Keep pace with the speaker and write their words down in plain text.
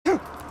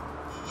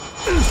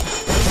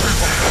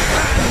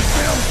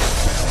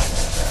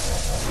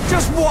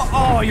What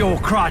are your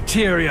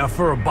criteria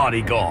for a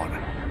bodyguard?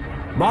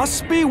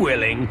 Must be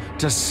willing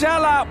to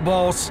sell out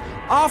boss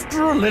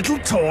after a little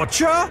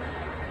torture?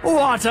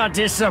 What a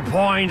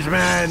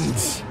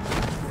disappointment!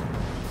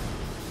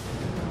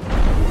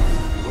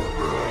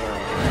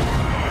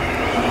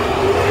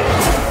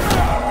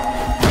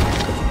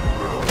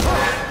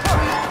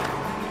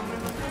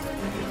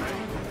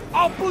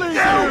 I'll bleed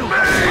you!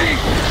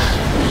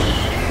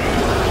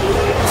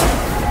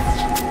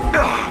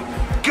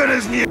 Good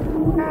as new.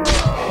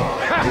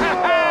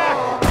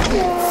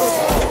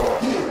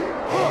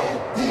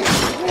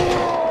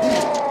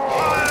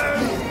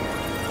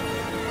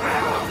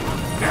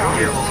 Now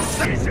you will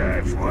see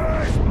deserves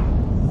worse.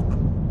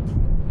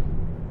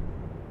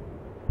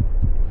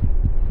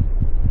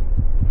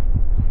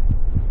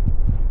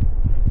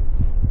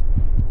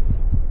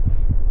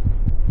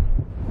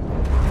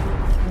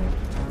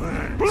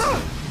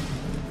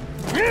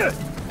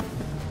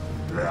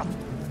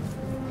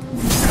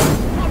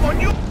 Come on,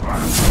 you!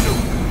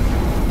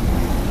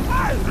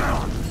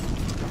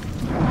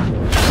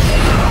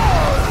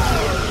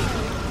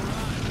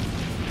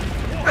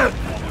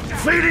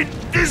 Feeling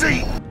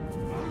dizzy!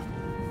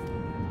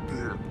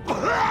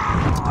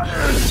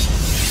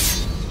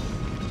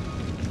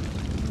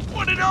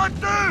 What did I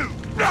do?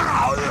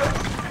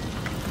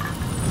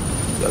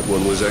 That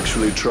one was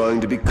actually trying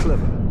to be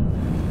clever.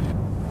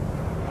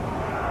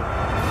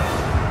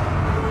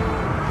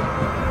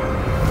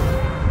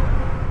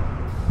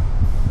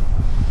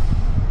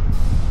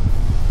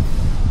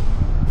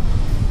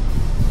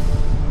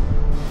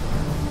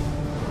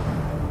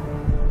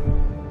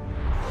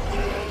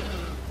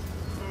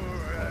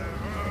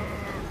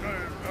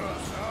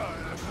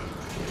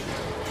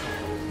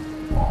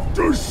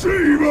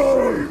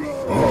 Deceiver!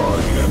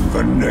 I am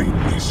the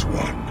Nameless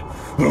One,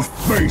 the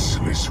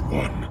Faceless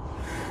One.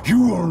 You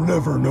will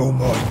never know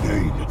my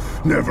name,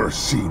 never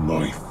see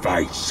my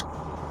face.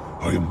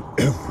 I am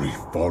every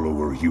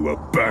follower you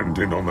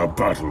abandoned on the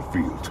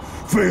battlefield,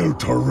 failed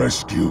to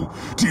rescue,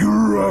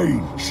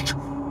 deranged.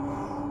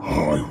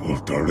 I will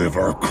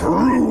deliver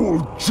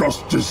cruel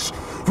justice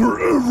for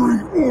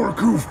every orc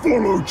who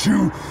followed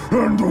you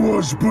and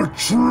was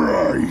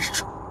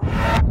betrayed.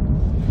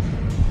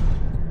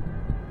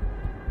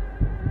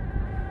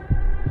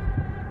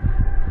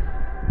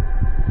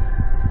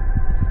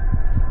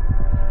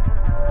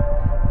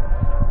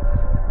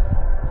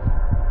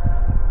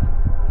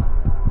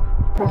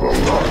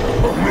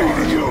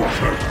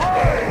 Mediocre.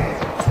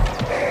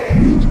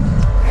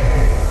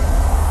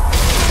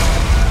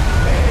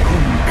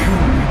 Couldn't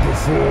kill me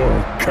before,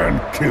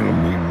 can't kill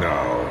me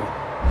now.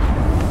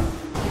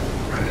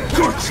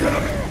 Gotcha!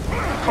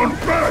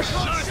 Confess!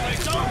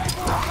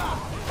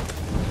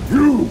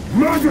 You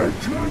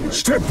maggot!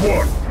 Step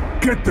 1,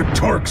 get the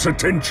Tark's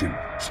attention.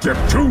 Step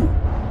 2,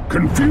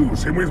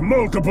 confuse him with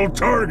multiple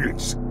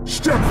targets.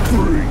 Step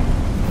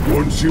 3,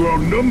 once you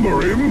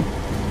outnumber him,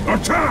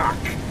 attack!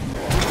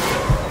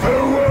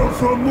 Farewell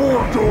from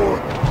Mordor!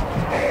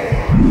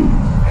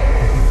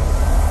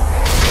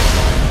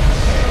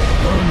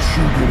 Aren't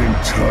you getting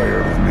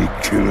tired of me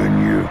killing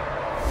you?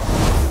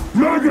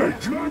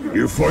 Maggot!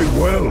 You fight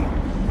well,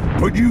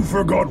 but you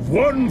forgot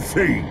one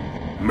thing.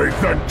 Make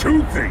that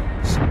 2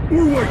 things.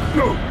 Or wait,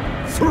 no,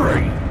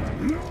 3.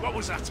 What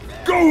was that?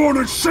 Go on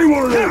and see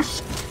what it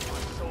is!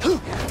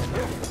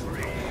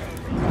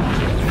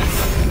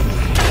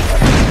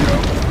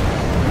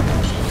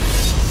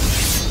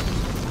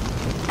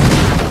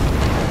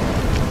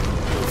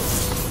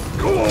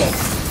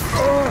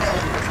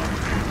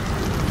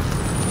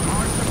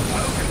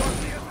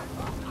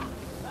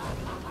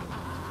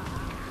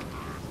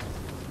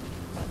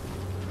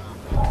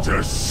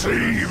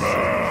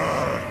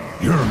 Deceiver!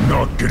 You're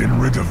not getting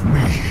rid of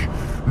me.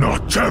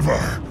 Not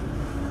ever.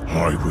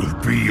 I will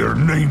be your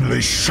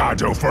nameless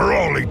shadow for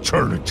all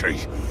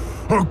eternity.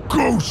 A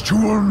ghost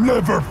who will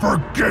never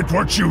forget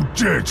what you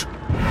did.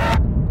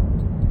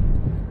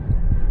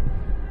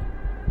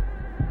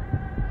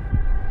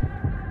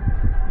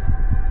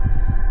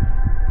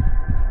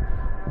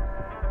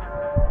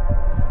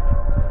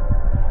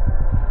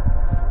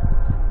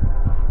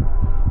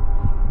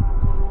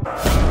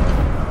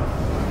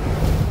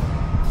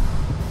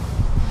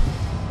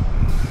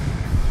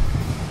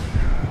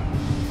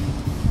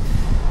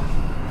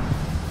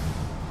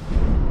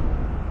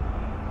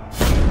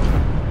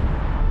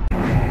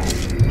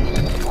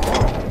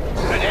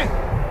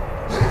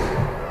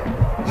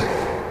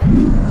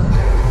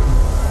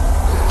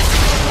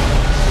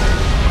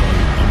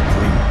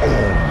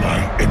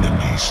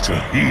 To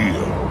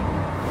heal.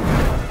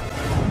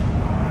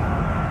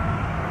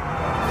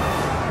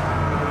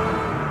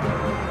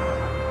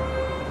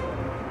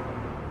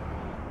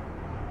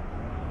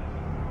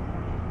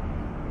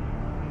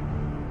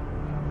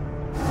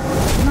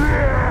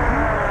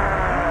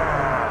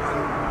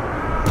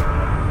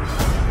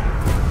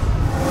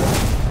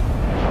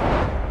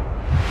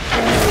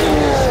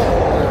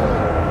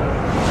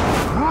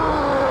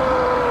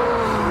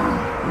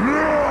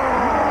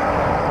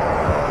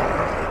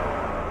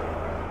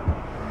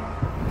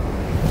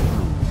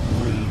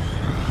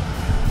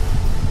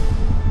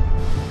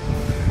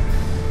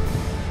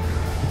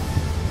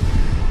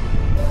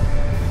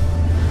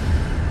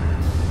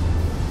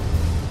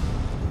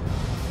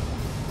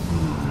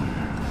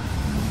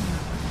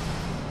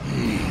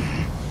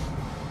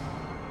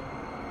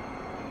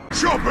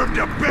 Chop him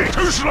to bits!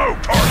 Too slow,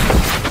 Target!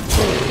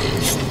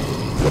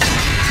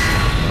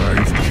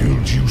 I've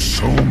killed you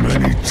so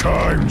many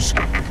times.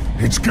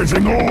 It's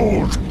getting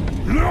old.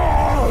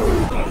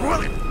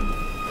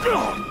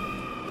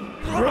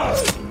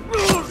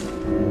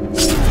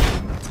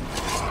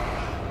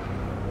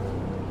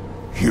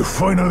 You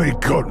finally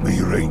got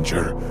me,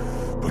 Ranger.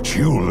 But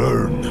you'll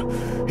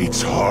learn,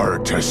 it's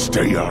hard to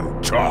stay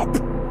on top.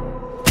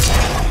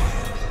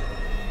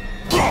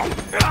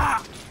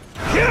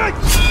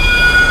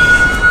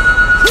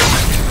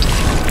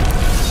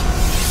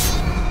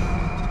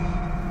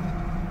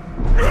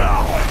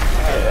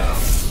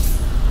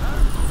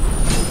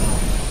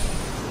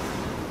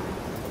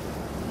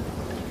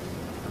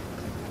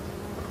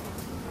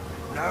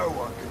 No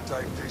one can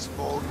take this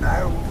ball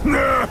now.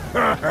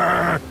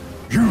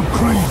 You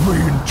cleaved me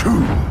in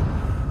two.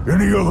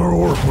 Any other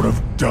orc would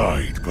have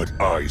died, but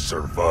I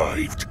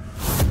survived.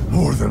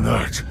 More than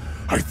that,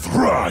 I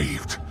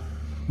thrived.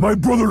 My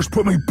brothers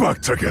put me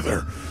back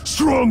together,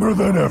 stronger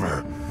than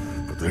ever.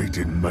 But they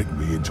didn't make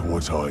me into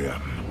what I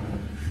am.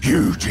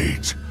 You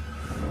did.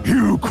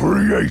 You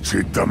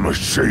created the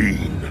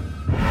machine.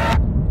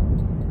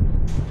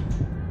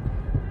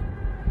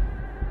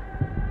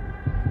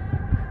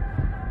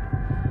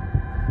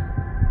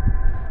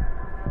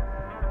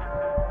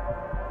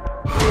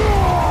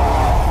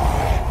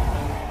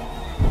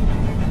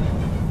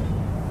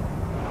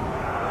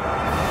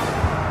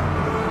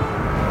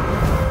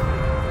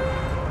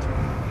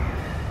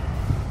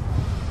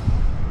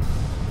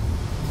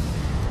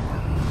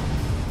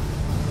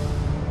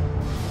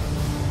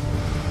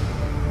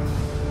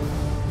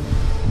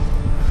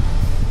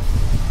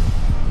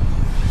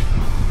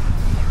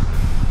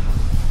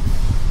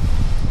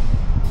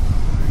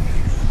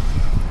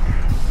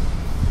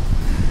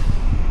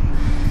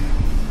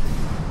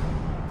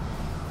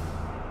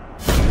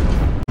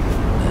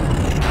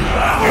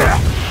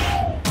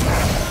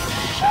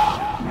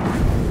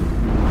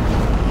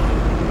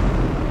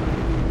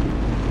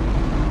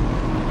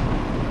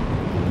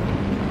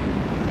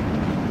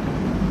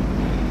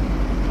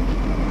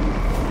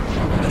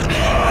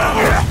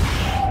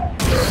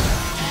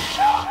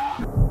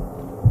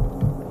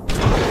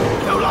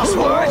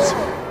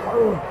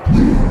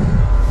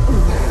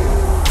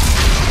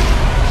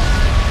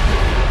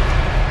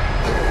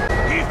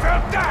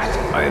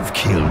 I've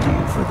killed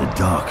you for the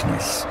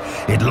darkness.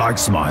 It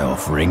likes my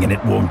offering and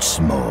it wants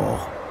more.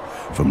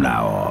 From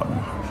now on,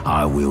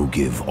 I will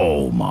give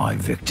all my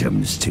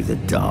victims to the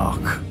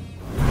dark.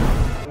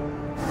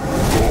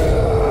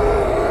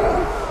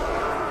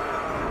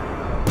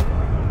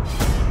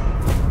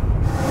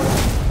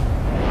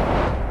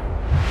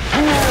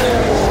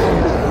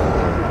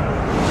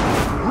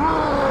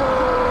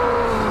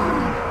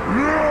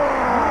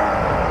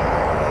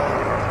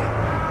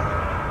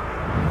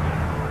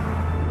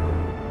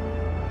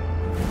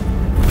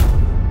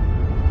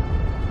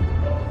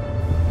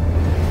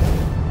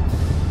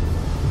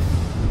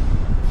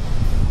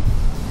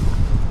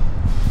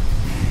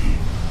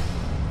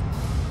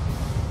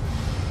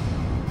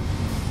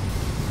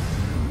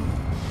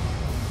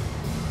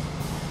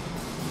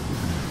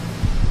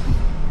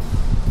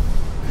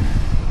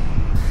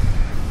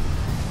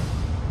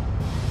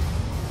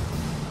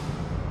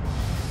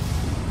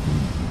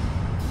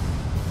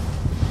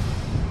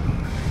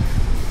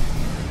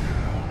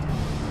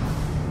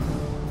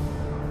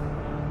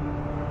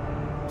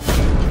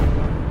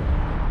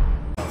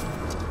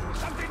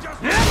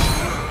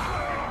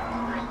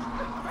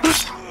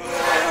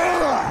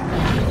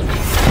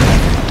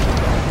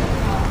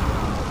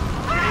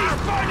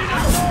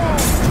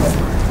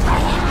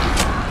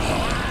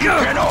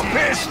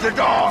 The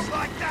dog!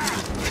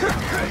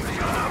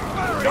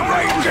 The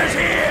Ranger's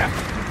here!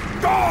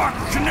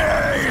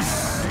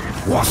 Darkness!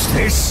 What's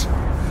this?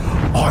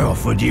 I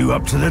offered you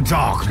up to the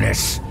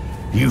darkness.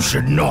 You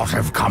should not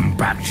have come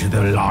back to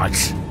the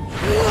light.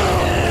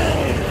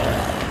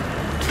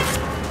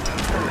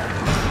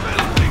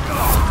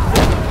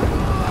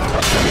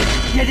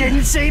 You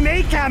didn't see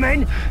me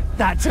coming?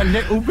 That's a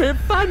little bit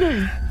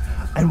funny.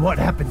 And what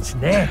happens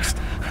next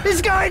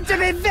is going to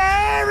be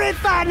very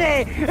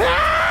funny!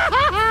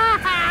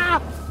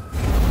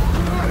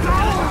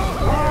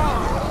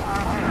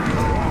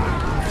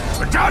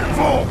 We're done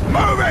for!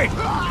 Move it!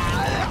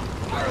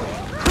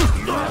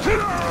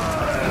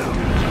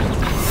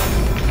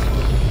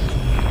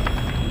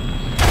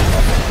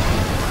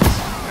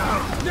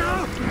 No!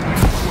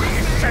 We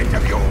scent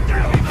of your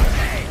blood!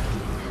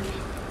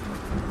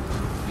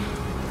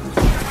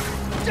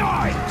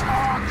 Die,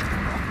 Tark!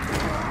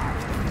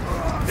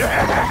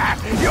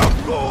 You're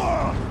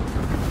poor!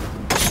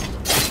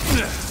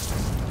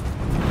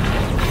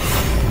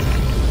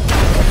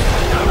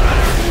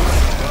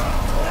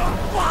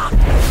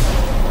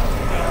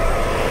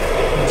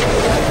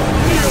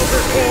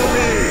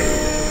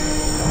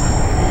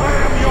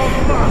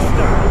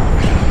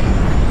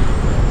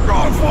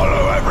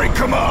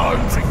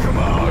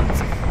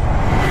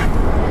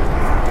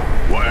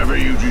 Whatever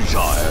you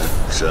desire,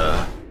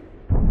 sir.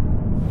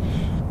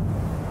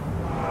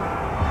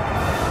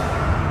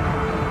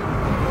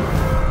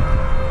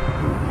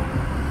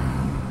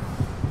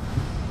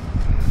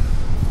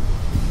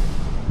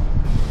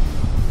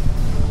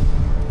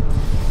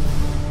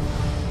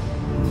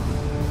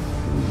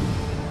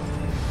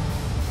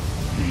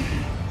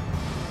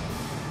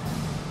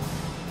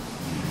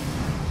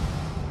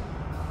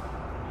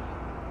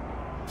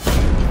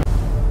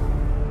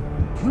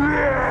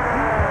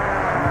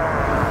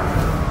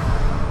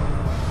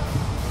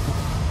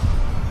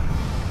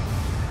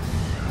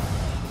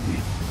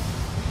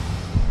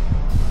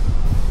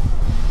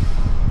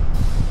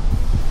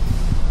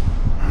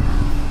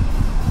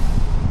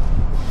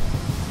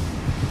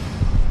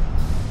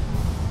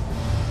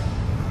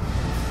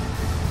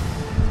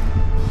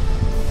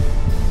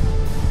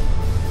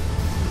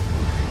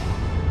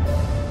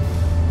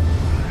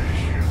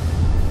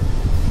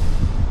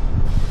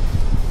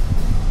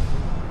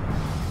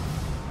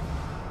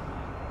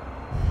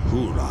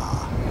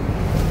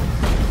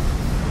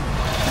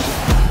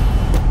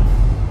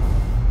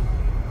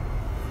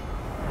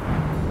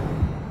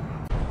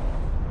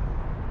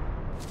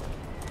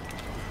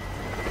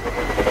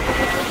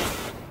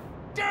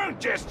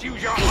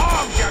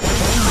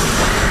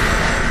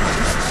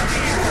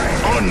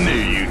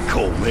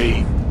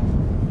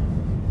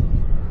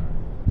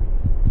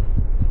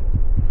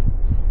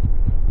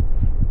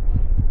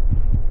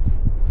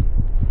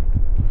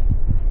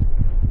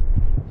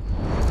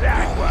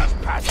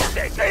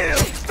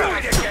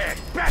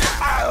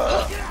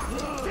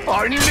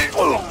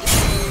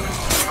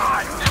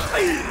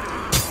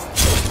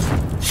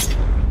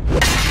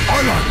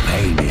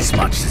 as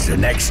much as the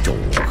next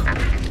orc.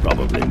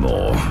 Probably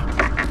more.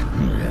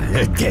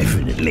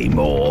 Definitely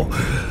more.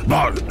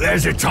 But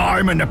there's a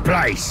time and a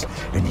place,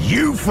 and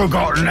you've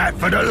forgotten that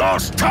for the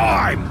last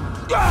time!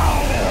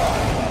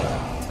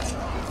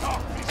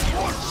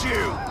 What's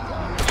you?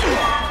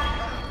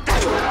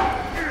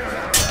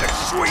 The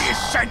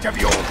sweetest scent of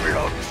your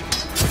blood!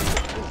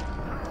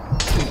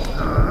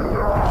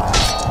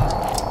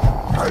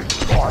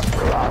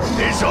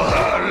 This'll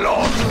hurt a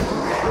lot!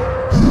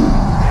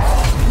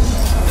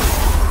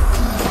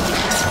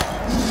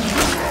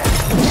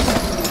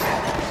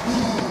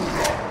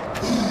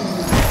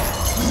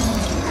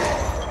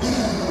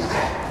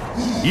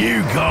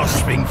 You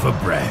gasping for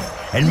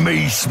breath, and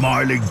me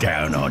smiling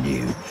down on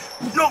you.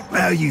 Not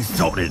how you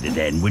thought it'd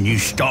end when you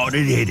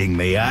started hitting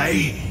me,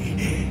 eh?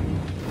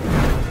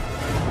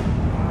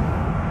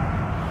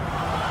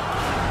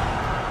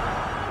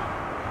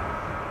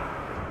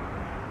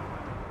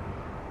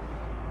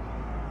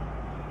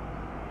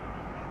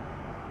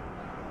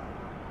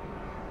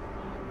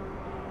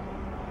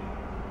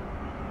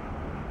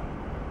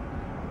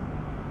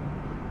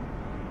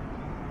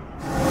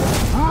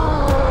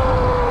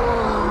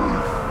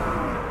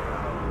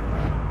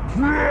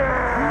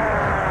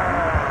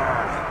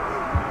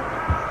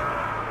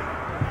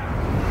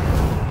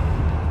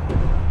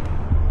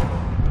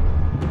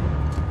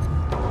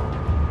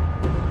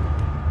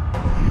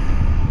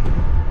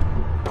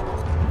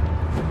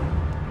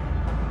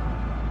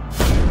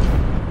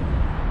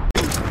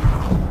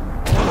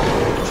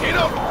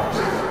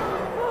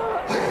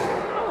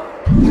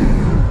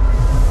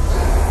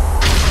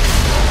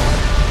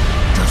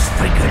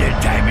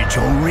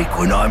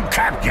 When I'm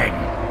captain.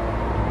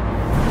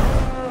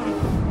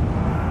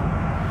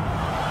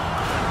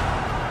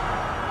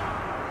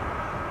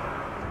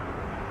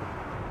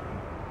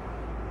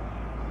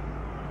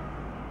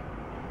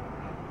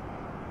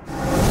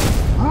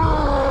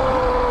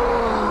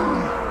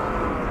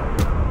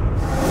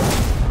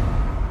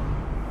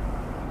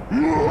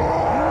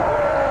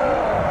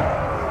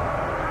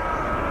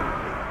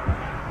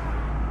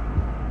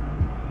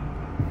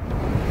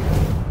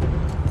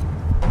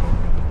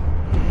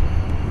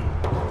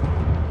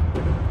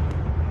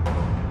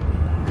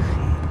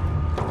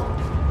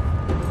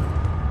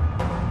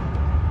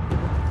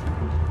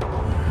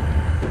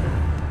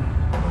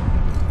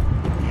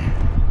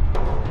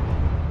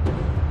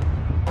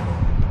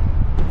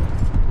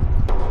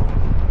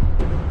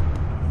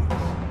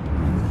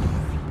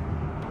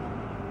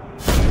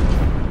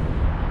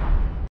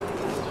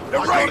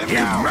 You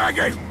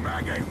maggot!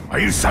 Are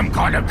you some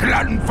kind of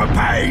glutton for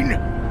pain?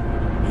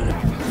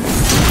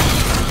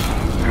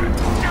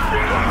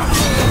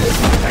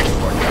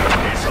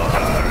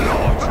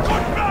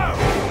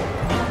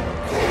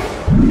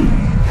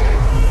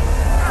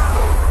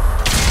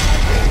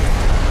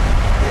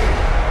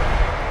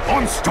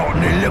 I'm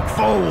starting to look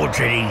forward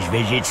to these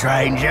visits,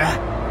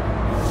 Ranger.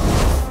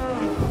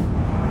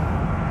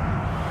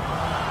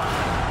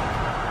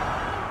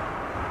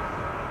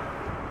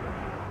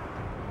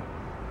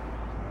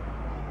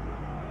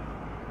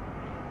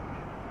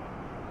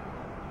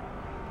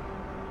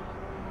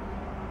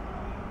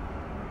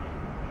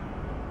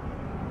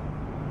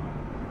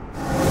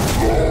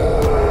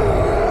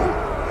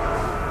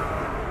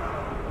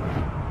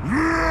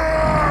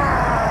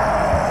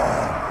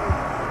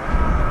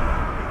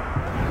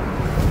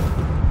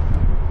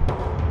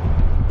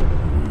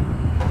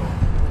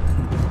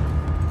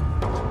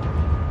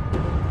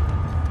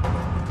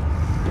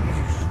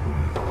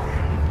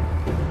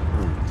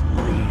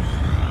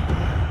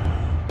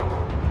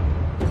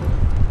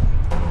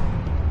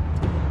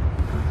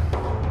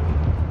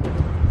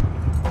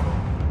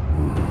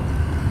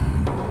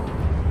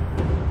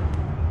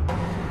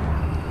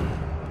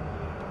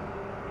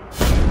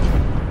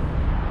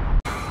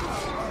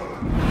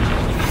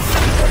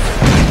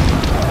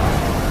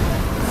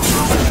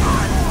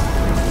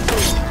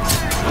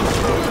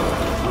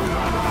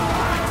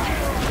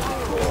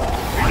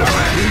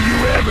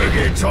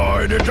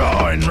 Tired of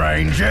dying,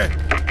 Ranger?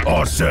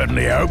 I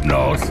certainly hope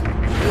not.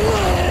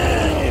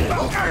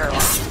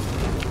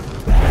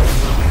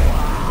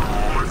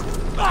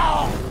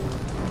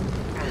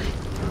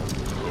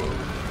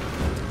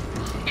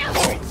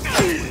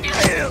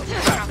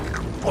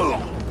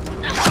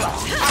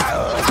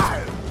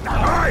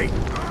 Hey!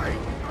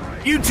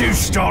 You two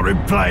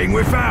started playing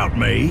without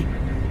me?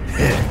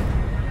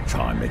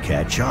 Time to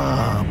catch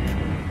up.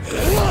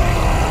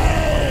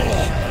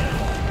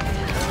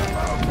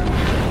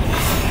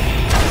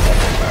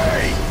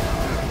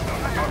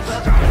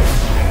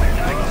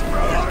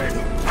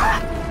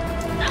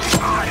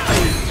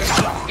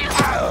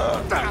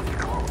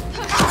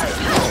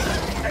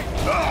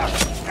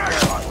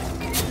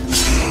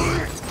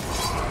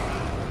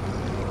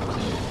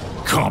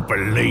 Can't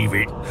believe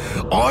it.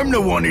 I'm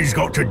the one who's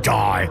got to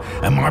die,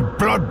 and my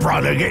blood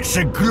brother gets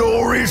a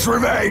glorious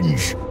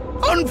revenge.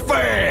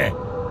 Unfair!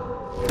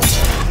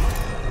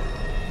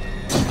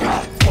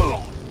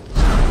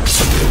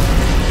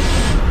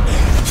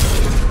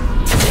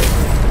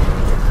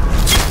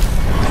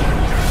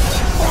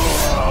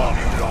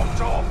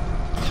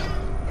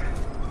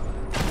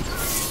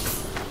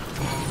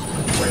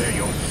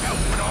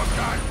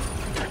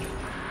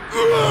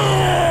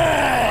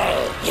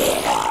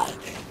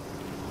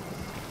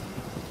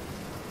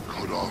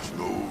 Cut off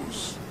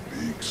nose,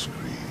 big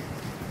screen.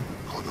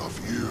 Cut off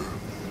ear.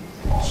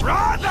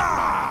 Brother!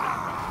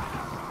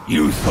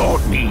 You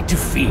thought me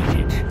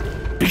defeated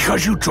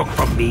because you took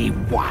from me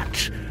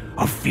what?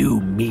 A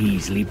few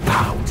measly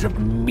pounds of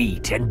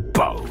meat and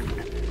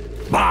bone.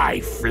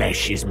 My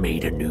flesh is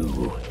made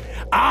anew.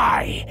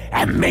 I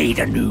am made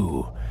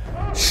anew.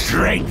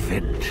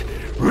 Strengthened,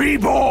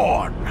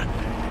 reborn,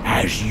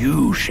 as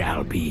you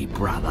shall be,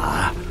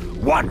 brother,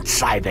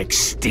 once I've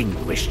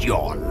extinguished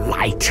your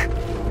light.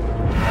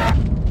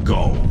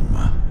 Go.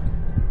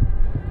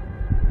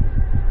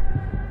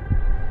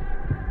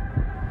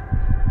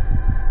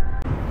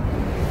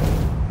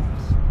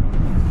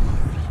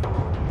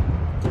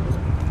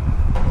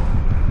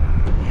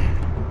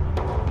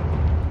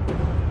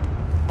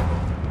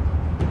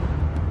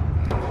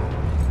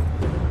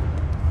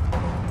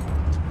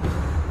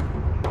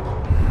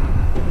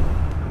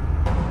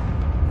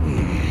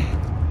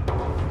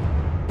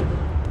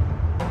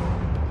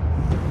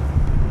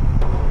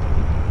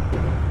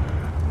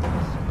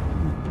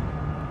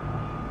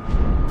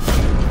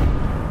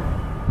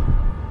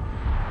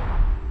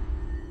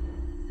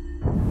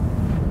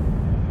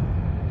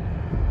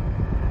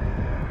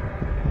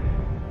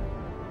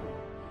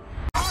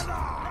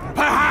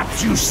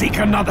 You seek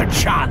another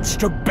chance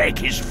to beg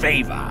his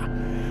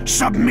favor.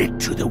 Submit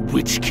to the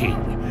Witch King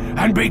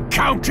and be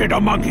counted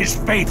among his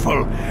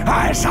faithful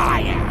as I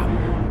am.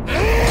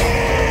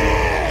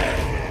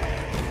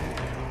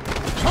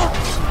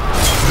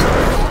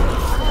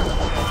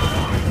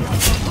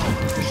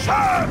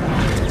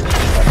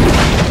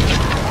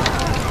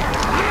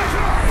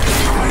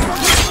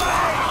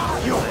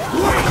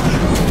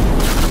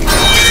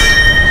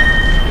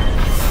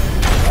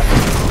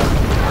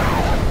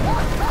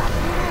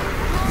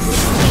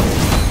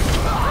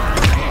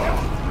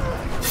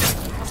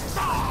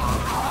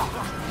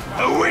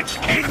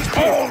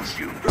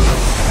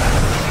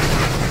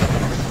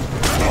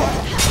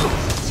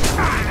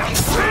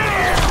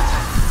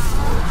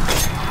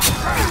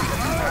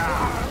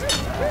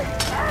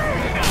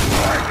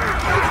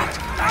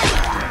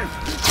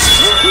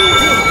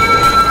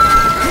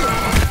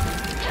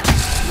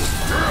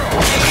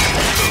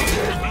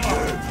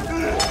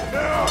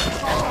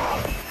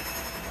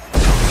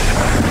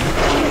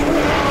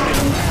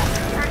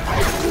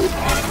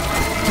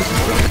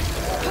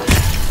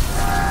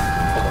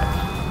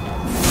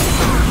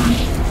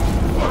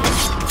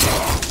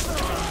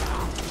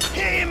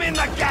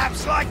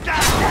 Like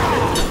that!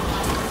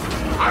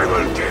 I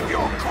will give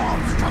your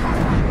corpse to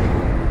the...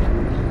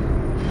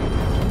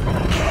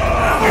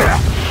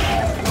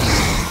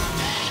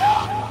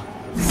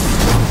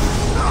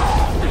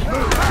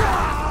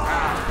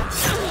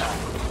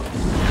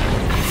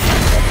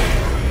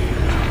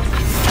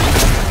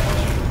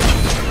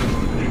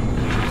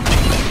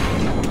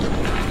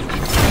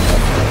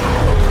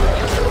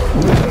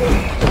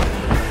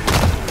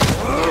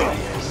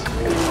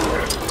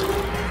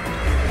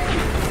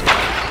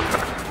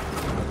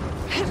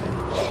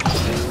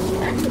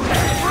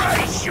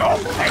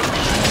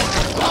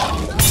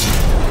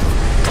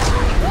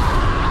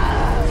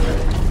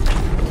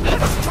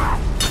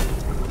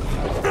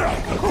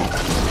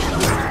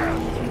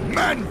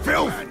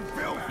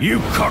 You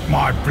cut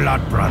my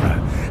blood, brother,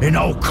 and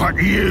I'll cut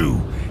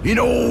you in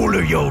all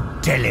of your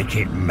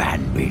delicate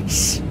man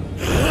bits.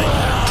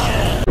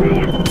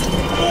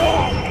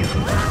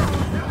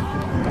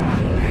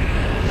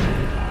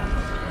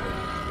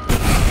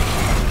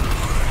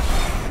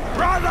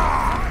 Brother!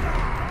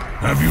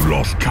 Have you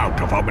lost count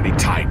of how many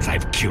times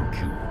I've killed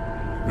you?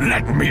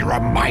 Let me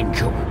remind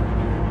you.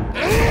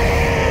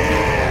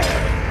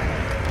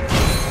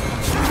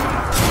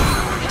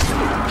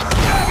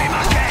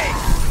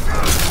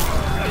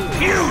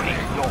 Beauty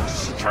your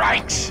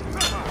strikes!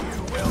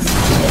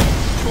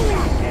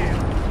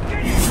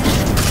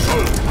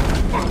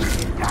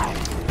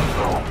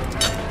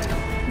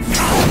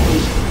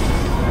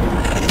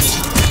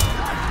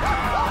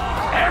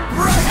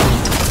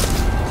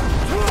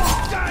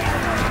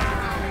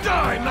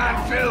 Die,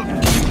 Manfield!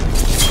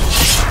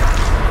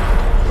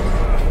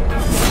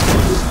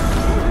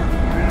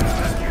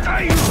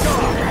 There you go!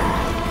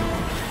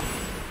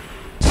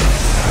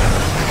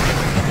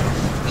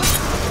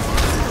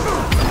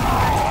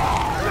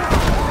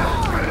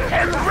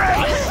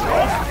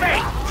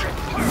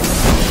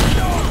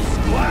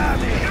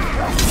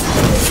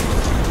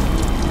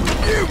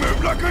 You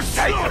move like a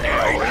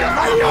Stormbringer!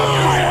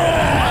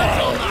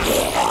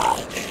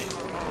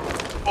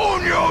 On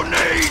your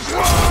knees,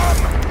 worm!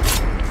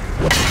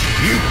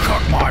 You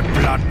cut my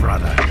blood,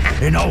 brother,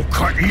 and I'll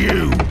cut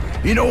you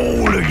in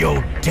all of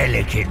your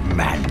delicate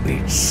man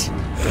bits.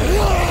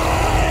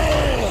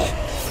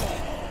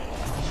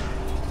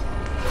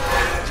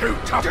 Too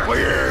tough for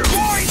you!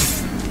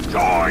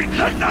 Join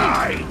the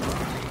night!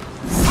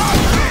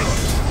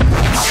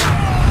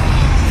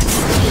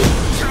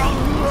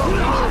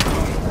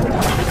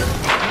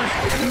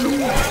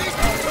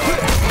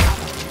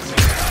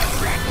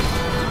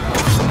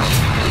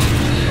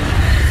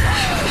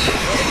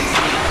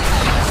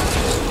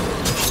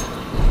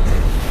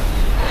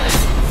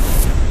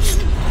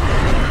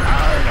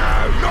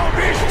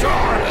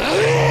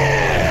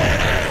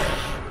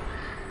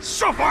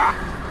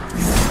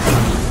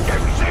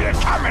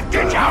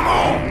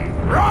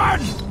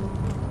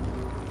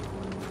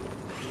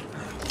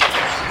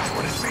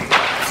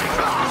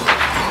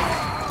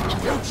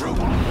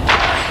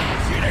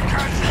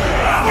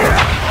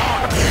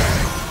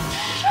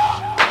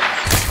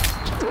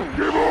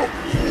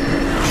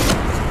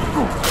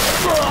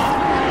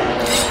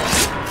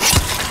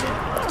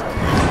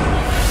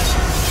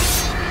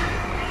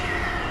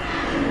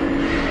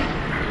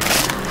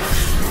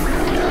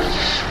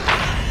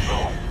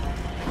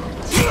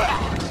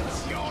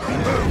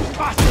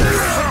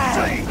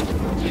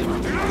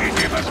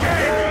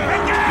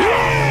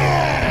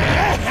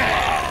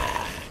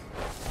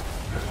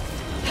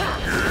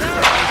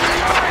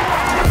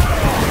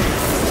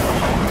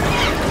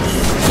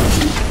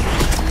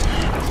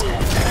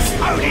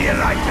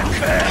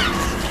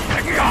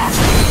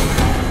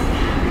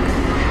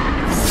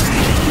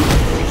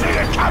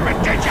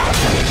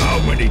 How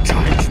many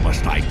times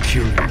must I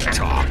kill you,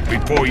 Tark,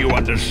 before you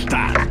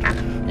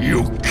understand?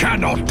 You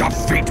cannot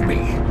defeat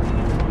me!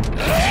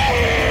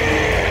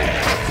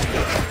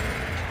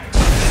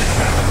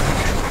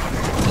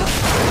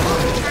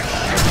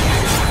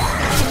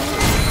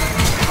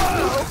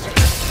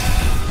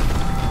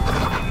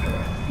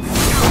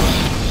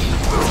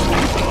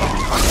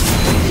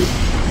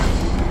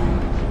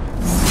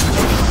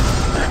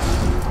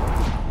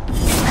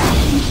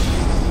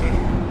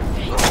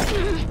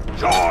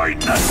 Join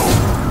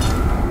the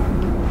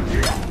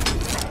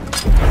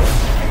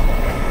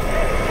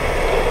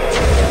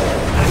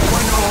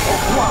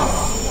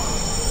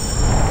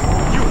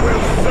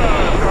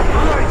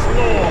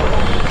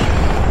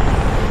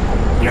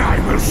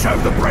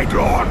serve the Great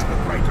Lord! The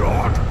Great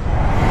Lord!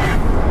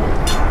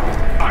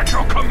 At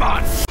your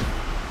command!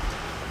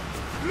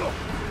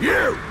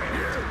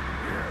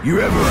 You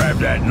ever have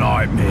that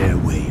nightmare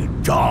where you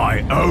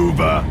die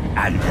over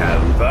and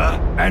over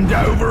and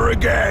over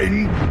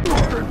again?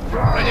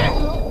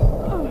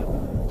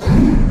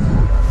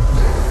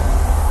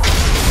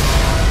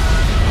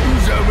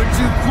 It's over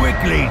too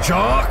quickly,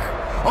 Tark.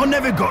 I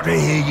never got to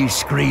hear you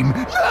scream,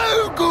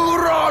 "No,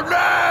 Guru,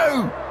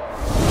 no!"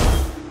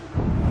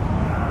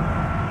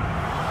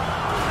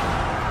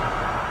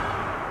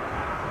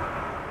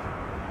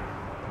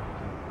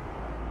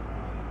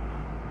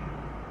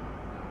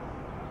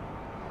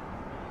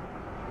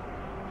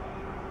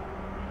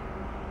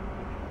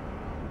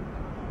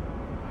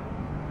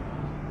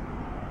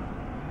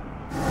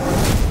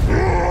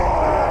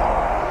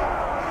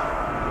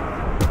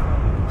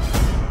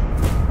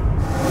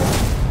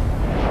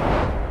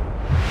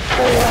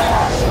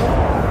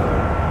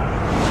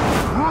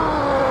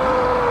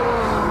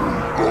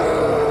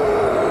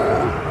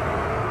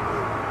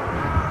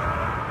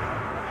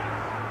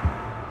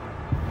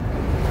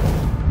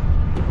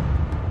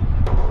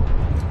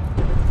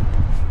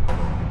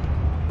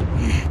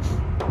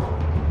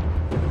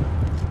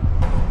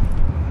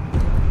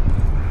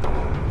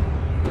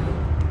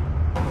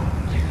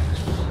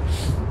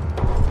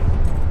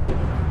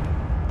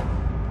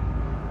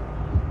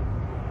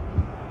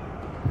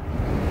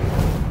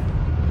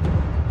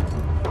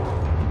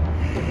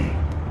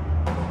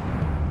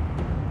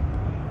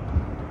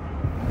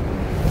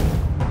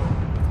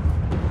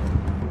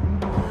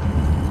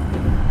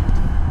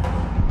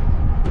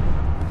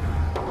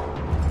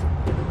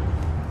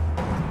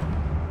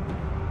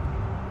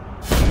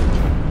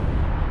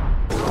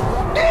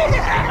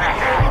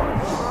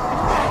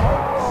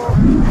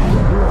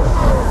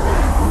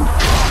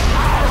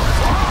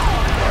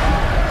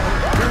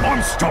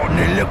 Starting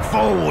to look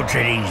forward to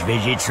these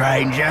visits,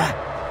 Ranger.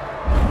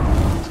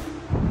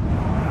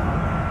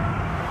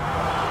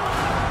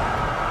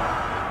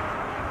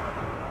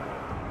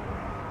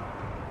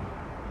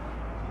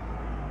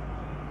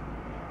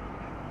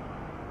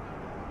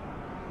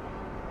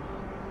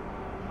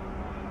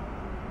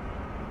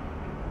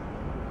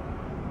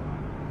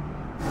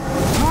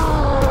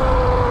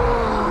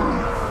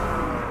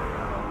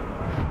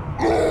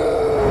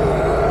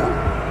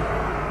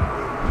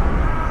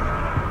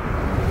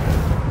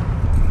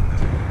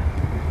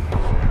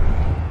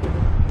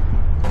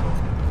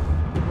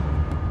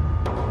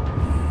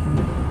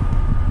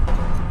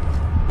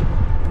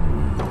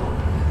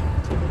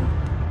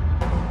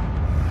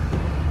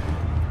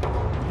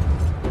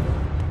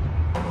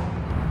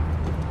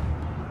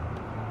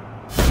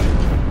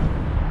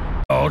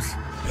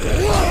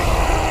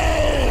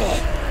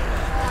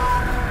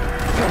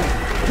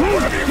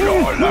 What have you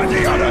got,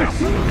 laddie, others?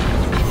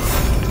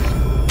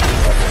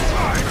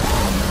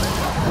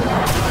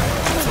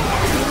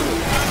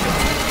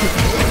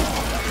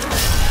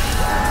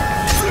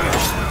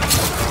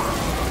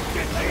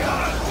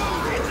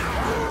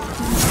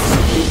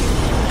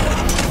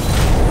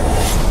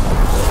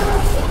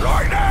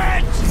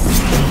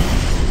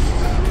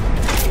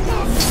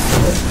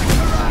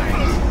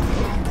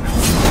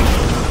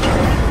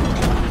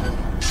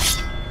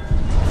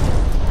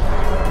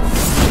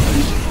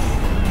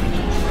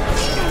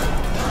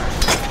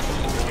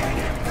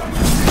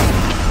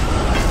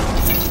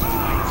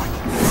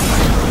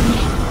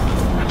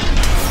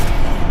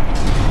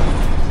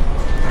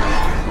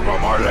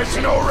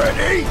 Lesson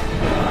already?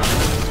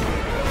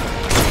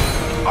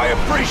 I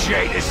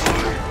appreciate this.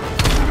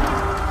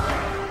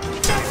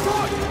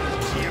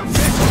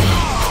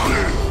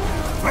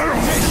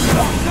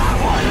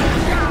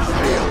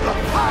 Feel the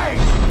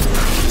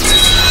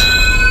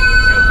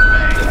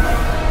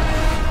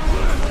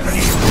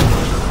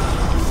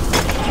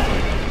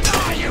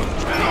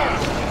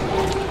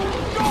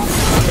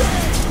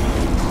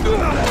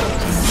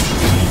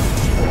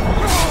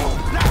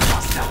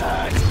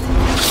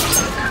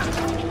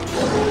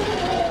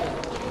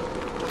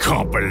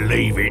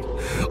believe it.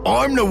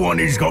 I'm the one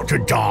who's got to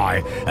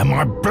die, and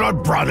my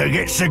blood brother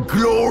gets a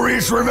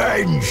glorious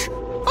revenge.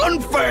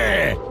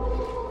 Unfair!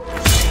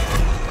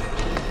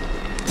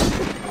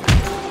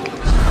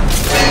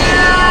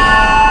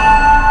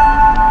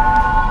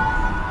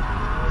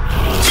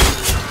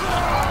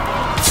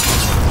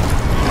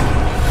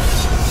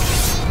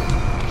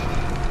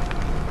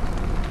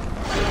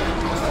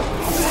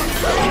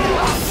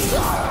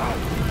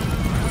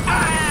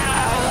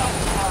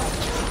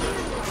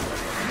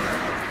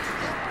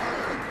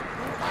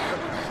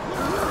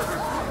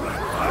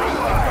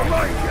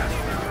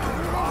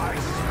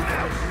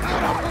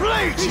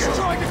 He's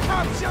trying to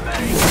capture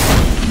me!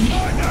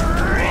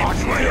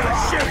 Watch where you're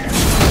shooting!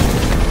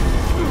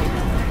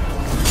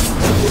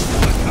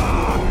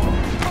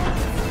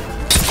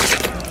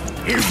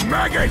 You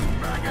maggot!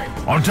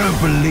 I don't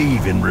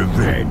believe in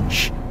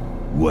revenge.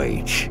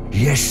 Wait,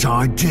 yes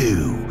I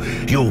do.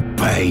 You'll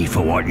pay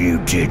for what you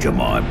did to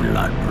my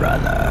blood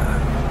brother.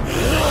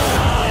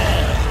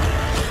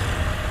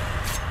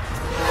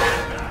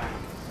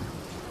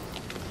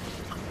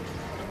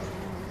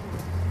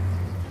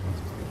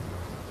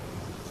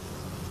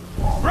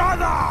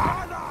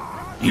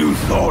 You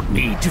thought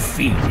me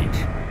defeated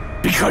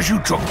because you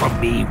took from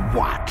me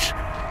what?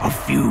 A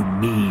few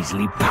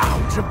measly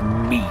pounds of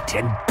meat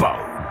and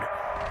bone.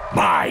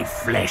 My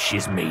flesh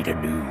is made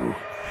anew.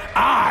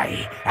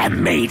 I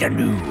am made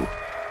anew,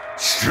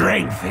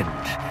 strengthened,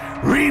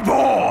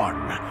 reborn,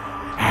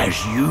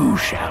 as you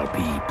shall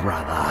be,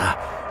 brother,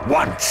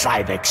 once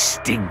I've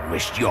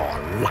extinguished your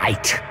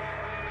light.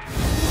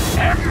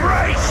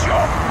 Embrace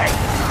your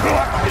fate!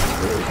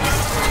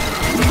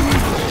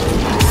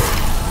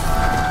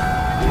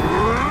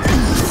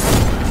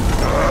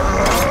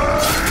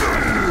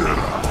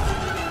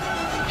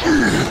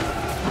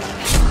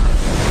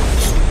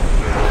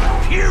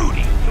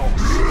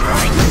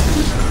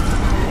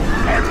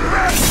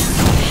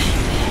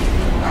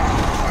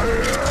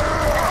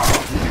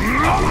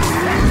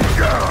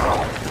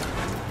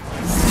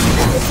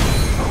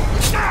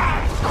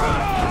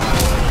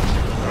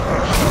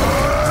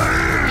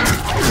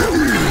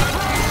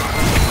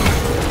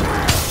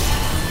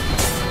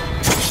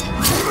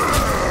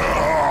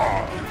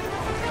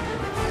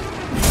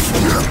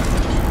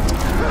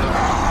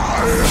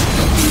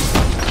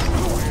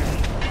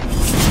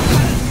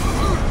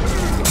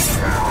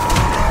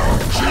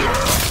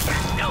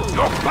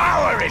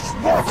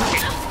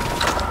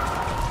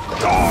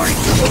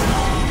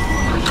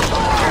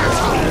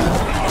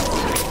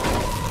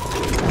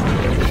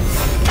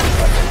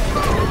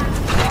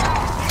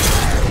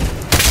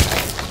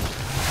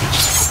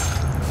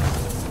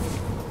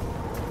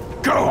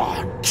 Go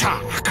on,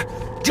 talk.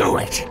 Do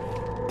it.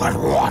 But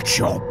watch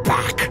your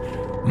back.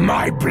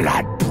 My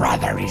blood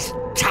brother is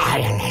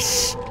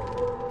tireless.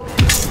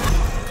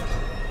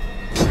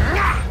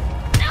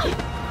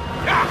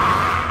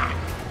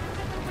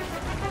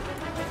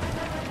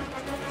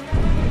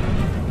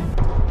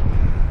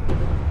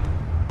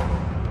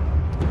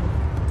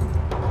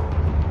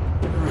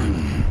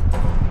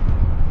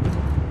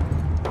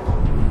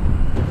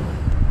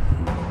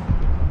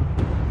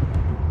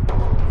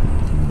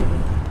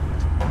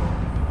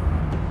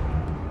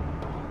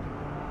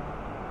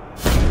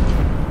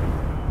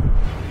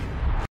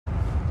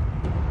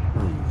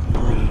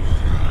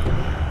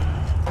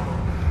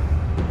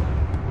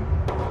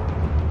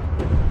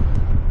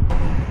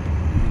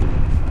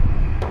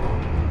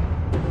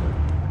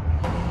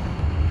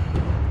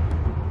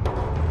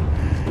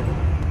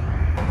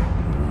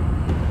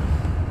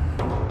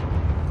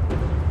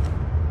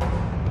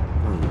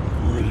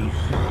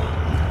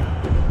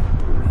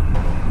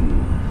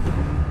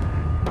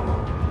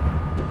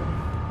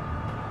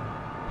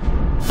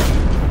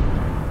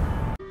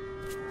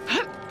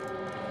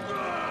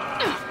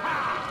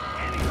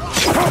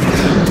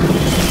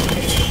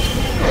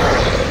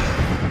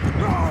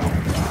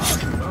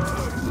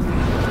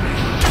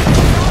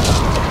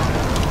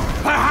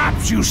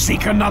 You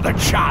seek another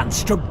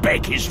chance to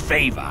beg his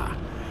favor.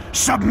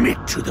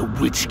 Submit to the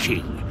Witch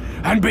King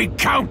and be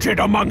counted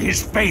among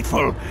his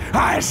faithful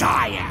as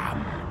I am.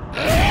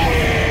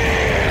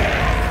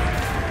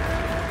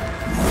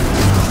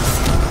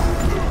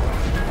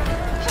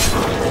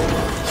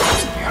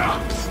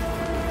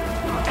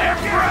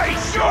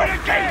 Embrace your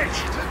fate!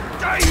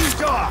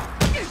 Danger!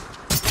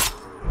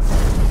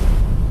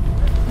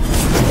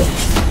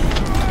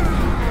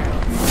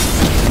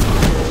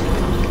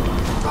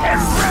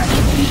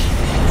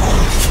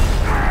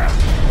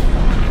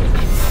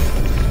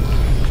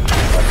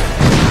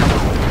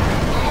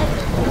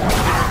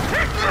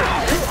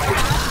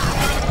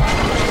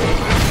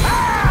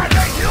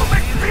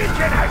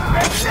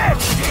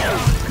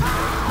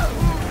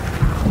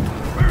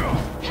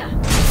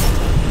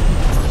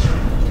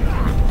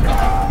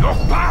 Your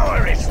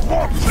power is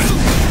mortal!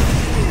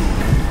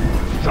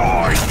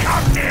 Joy,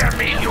 come near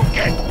me, you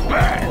get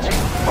burned!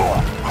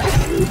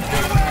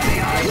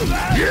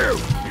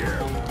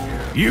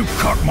 You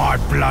cut my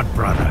blood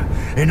brother,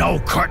 and I'll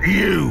cut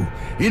you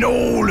in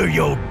all of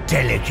your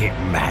delicate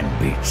man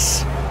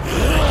bits.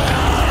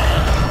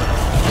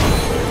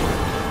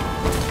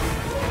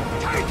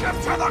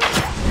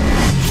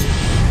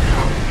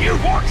 You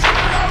want some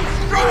of those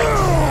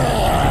strikes?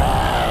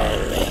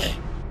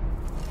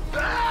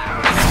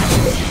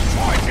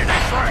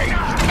 Poisonous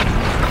range!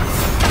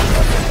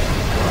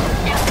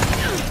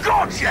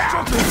 Gotcha!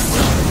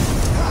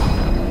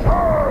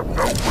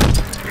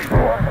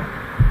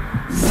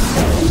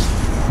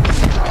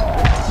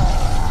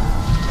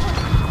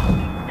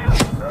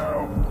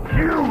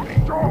 You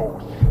stole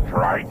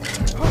strike!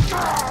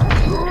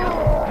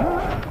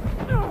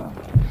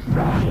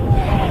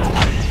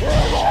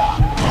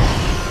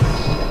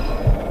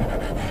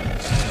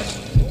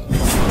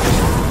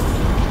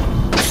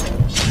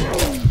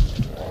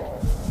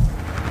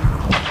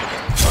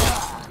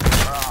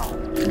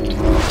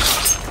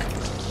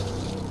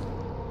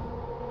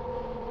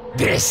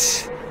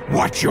 This,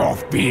 what you're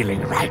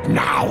feeling right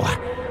now,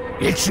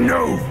 it's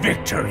no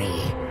victory.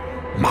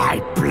 My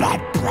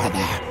blood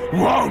brother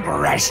won't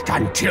rest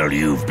until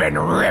you've been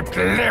ripped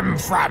limb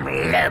from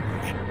limb.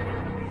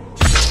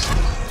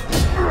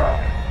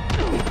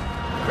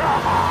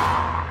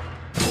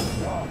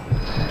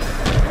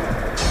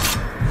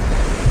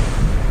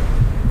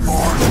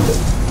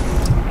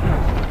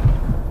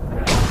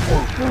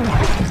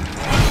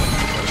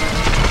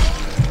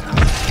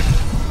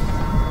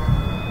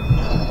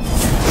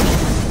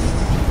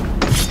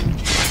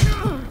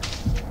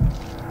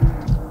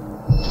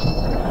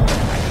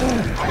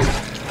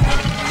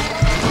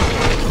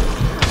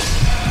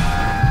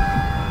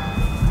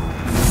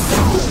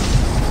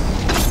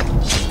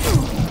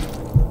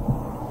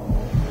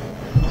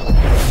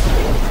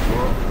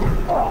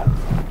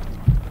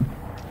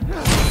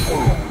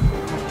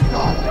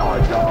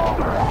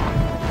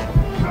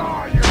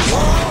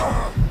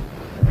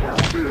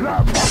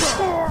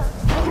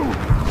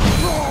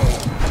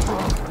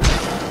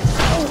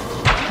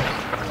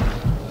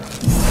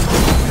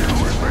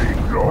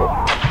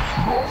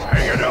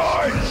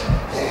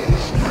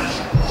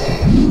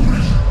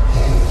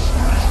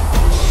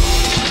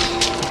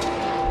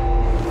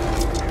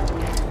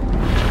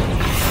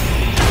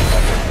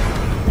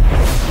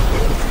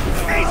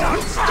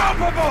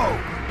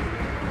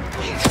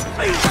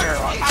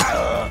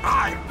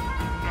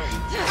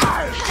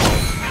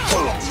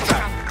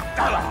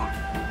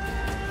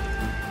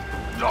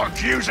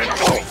 Not using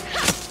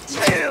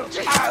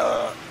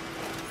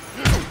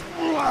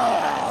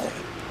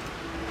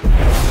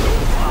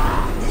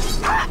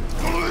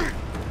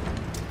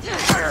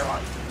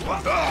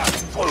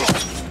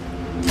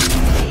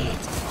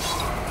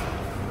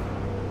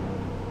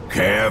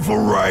Careful,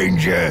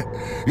 Ranger.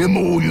 The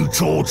more you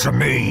torture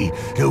me,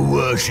 the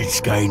worse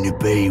it's going to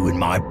be when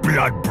my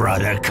blood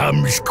brother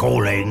comes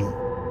calling.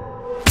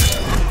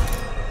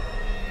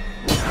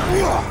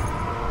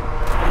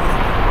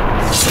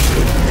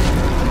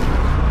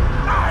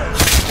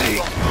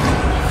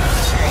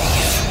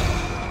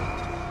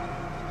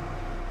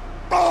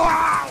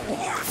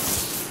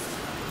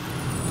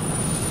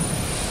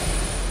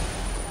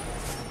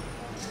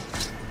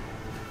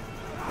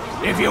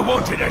 If you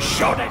wanted a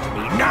shot at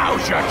me,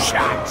 now's your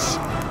chance!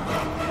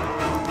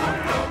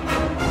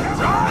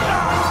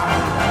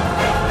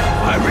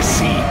 I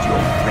received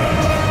your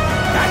threat.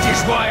 That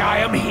is why I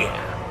am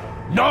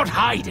here. Not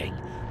hiding,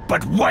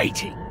 but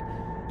waiting.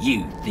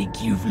 You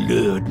think you've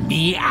lured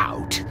me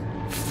out?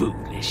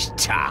 Foolish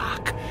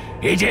talk.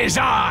 It is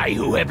I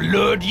who have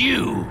lured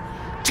you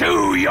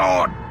to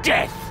your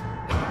death.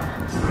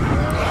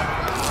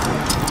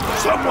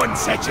 Someone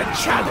sets a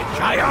challenge,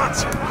 I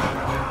answer.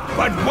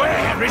 But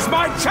where is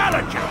my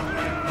challenger?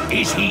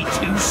 Is he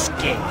too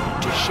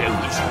scared to show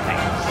his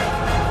face?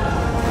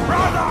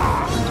 Brother!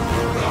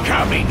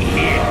 Coming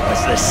here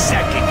was the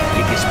second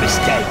biggest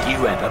mistake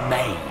you ever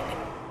made.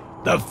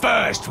 The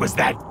first was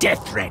that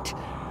death threat,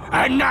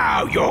 and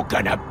now you're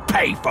gonna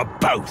pay for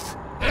both.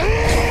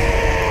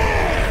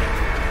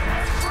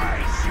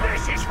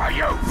 This is for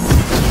you!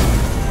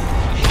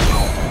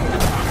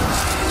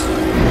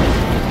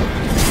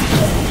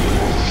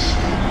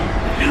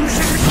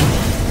 Losers!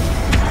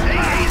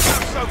 He's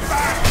not so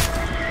bad!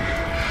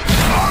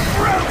 I'll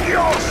grab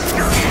your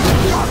skin!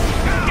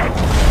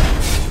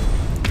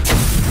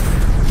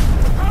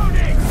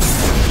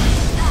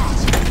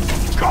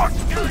 God!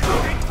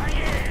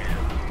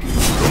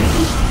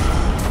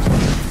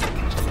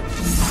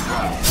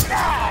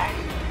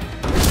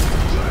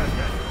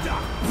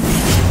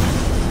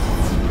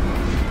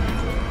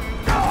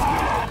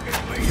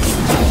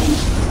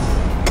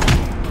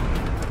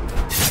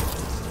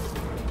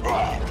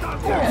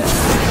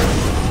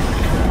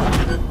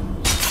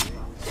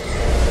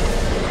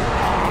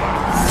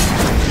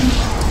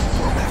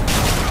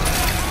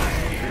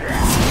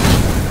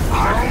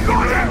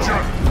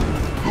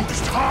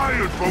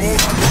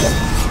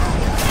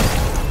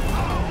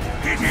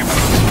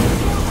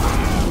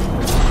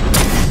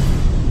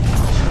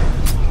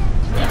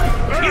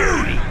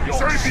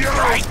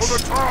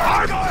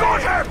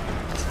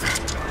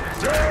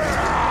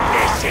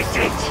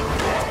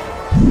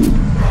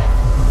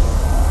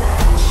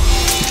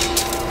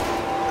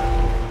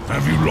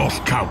 Have you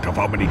lost count of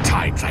how many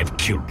times I've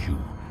killed you?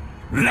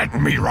 Let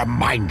me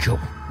remind you.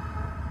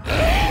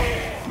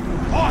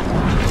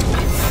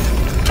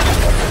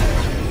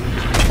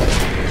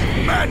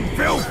 man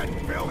filth!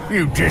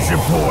 You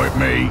disappoint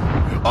me.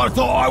 I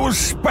thought I was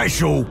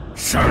special.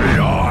 So did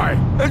I.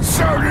 And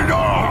so did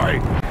I.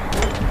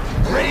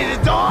 Ready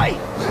to die?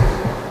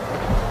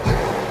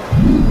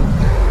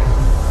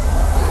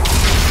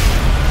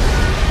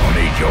 I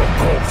need your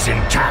corpse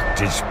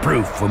intact as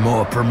proof for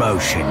more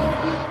promotion.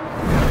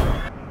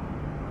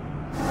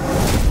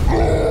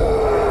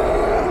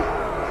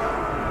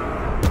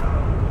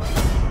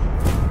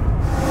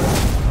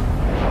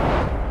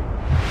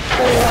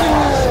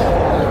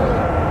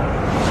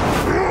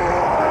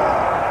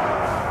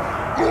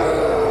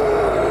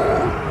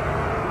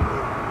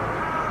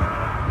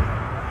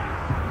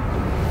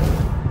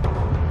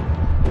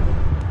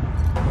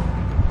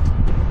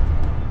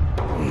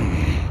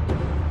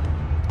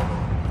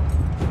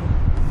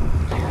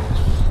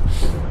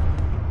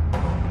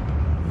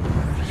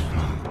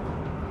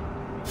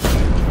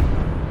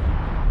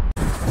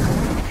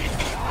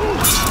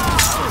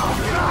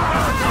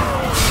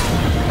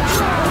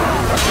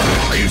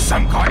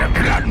 Some kind of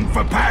glutton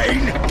for pain?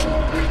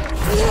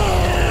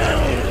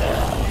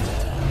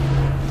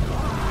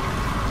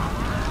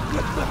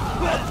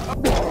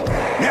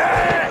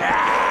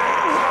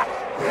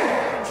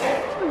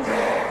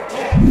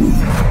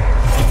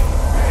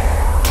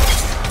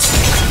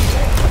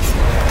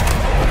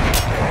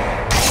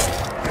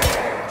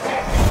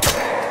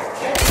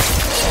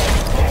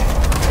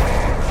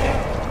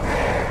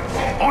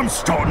 I'm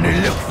starting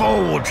to look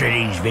forward to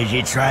these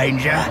visits,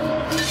 Ranger.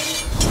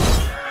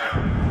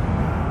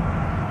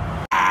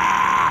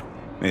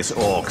 This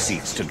orc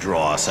seeks to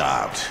draw us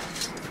out.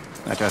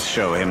 Let us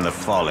show him the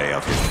folly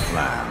of his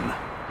plan.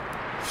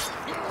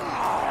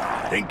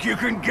 Think you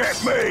can get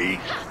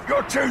me?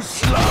 You're too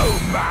slow,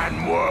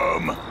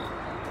 man-worm.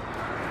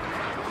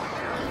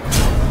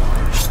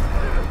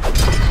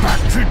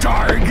 Back to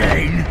die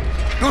again?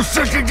 You're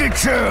such a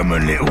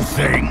determined little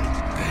thing.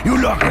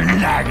 You're like a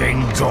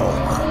nagging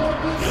dog.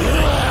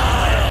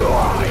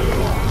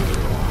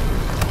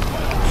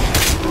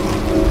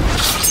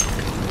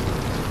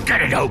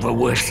 Get it over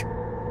with.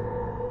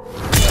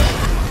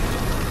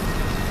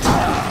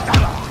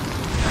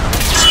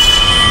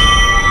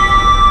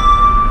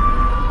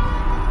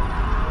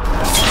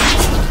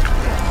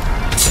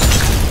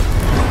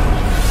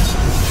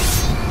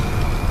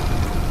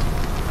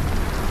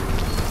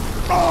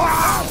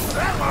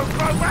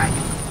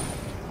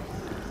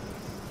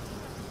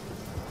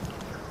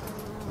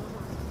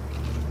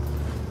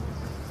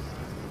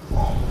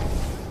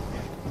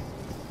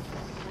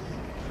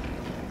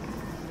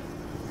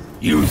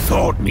 You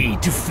thought me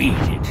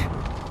defeated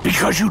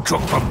because you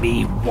took from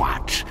me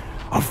what?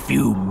 A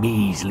few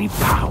measly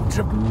pounds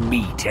of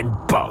meat and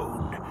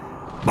bone.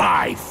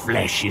 My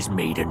flesh is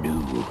made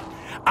anew.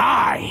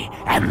 I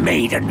am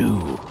made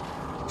anew,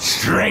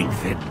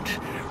 strengthened,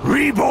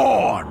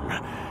 reborn,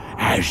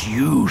 as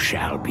you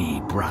shall be,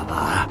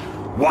 brother,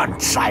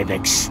 once I've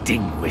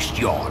extinguished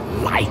your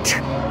light.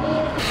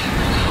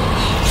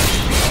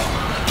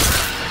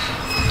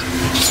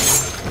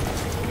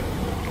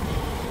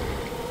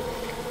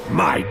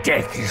 My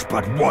death is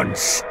but one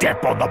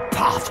step on the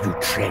path you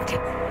tread.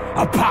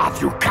 A path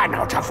you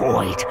cannot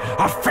avoid.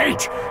 A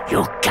fate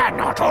you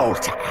cannot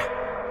alter.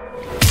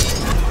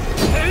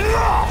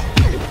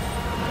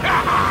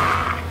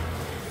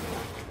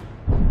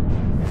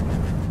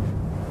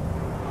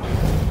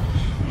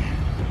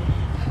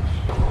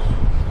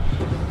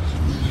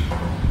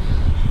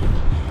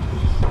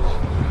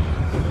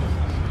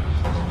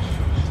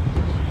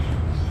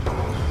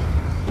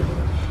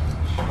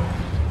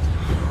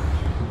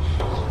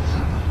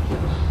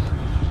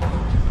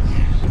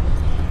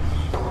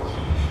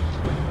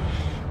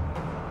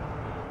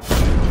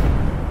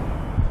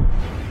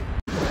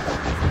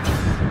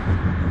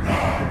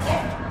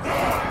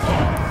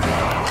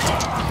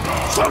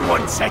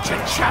 Someone set a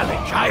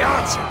challenge, I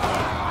answered.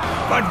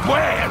 But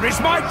where is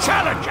my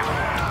challenger?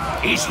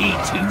 Is he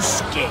too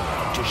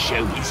scared to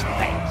show his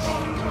face?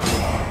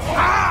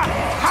 Ha!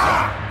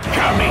 Ha!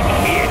 Coming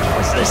here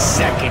was the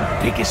second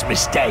biggest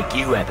mistake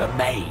you ever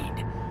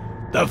made.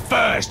 The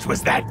first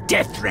was that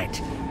death threat.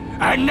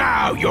 And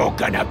now you're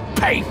gonna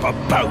pay for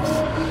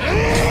both.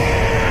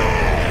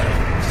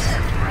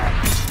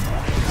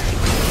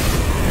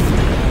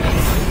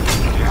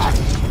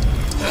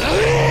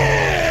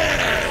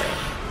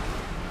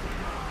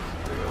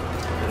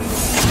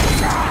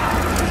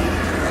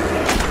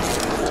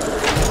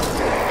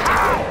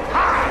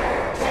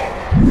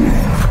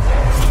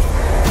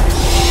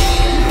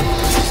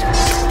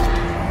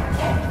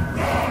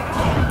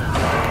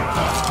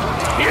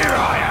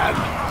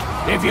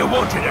 If you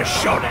wanted a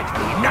shot at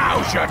me,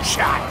 now's your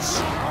chance!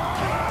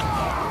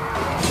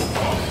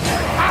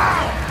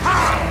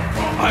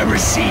 I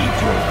received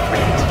your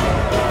threat.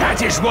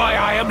 That is why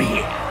I am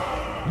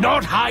here.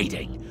 Not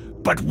hiding,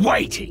 but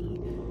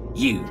waiting.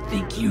 You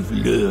think you've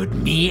lured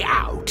me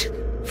out?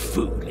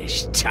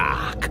 Foolish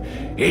talk.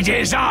 It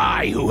is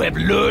I who have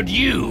lured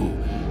you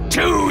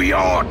to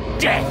your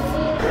death!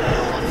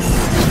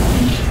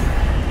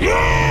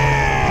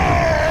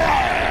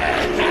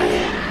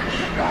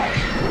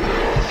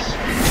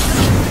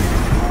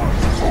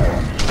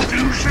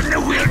 strength and the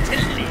will to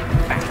live.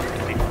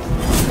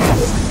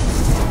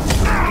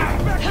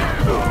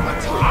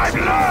 I've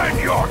learned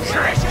your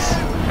tricks.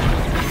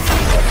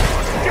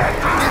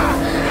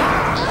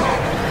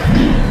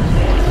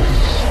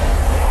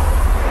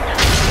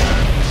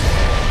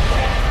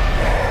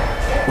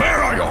 Where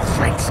are your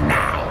friends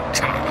now,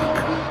 Tark?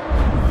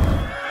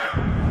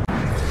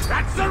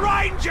 That's the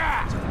Ranger!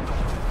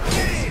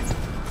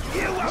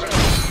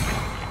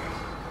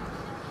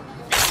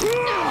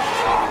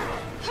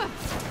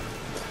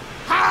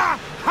 Ha!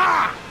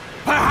 Ha!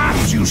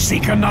 Perhaps you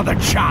seek another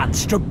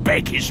chance to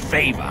beg his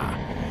favor.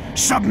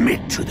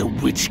 Submit to the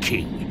Witch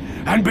King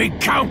and be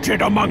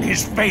counted among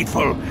his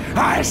faithful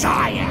as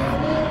I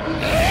am.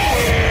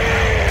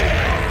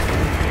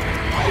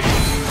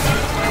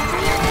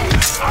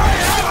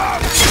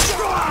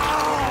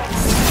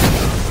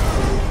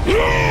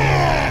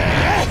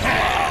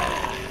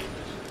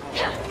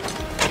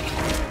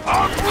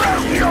 I'll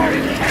broke your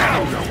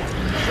hell!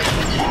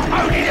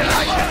 Only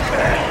like